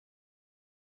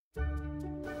There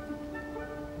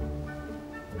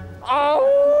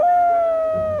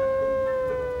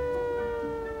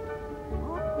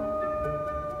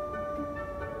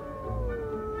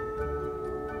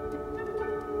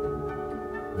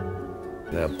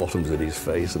are bottoms in his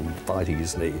face and biting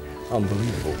his knee.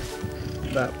 Unbelievable.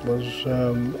 That was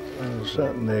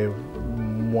certainly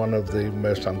one of the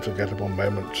most unforgettable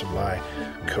moments of my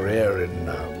career in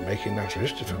making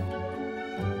naturalistic films.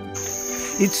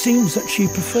 It seems that she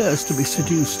prefers to be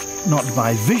seduced not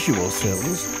by visual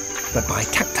thrills, but by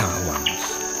tactile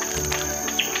ones.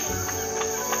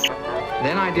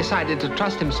 Then I decided to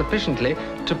trust him sufficiently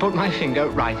to put my finger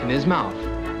right in his mouth.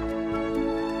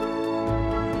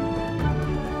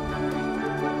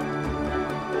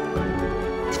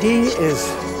 He is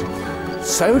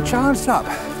so charged up,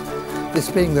 this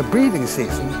being the breeding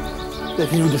season, that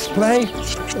he will display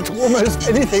almost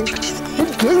anything,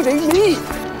 including me.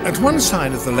 At one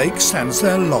side of the lake stands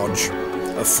their lodge,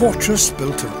 a fortress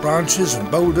built of branches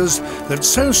and boulders that's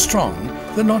so strong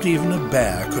that not even a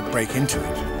bear could break into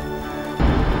it.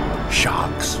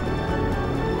 Sharks.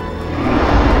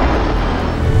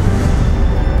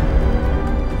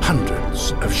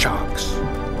 Hundreds of sharks.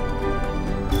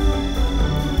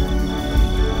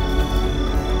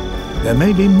 There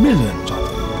may be millions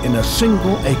of them in a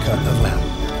single acre of land.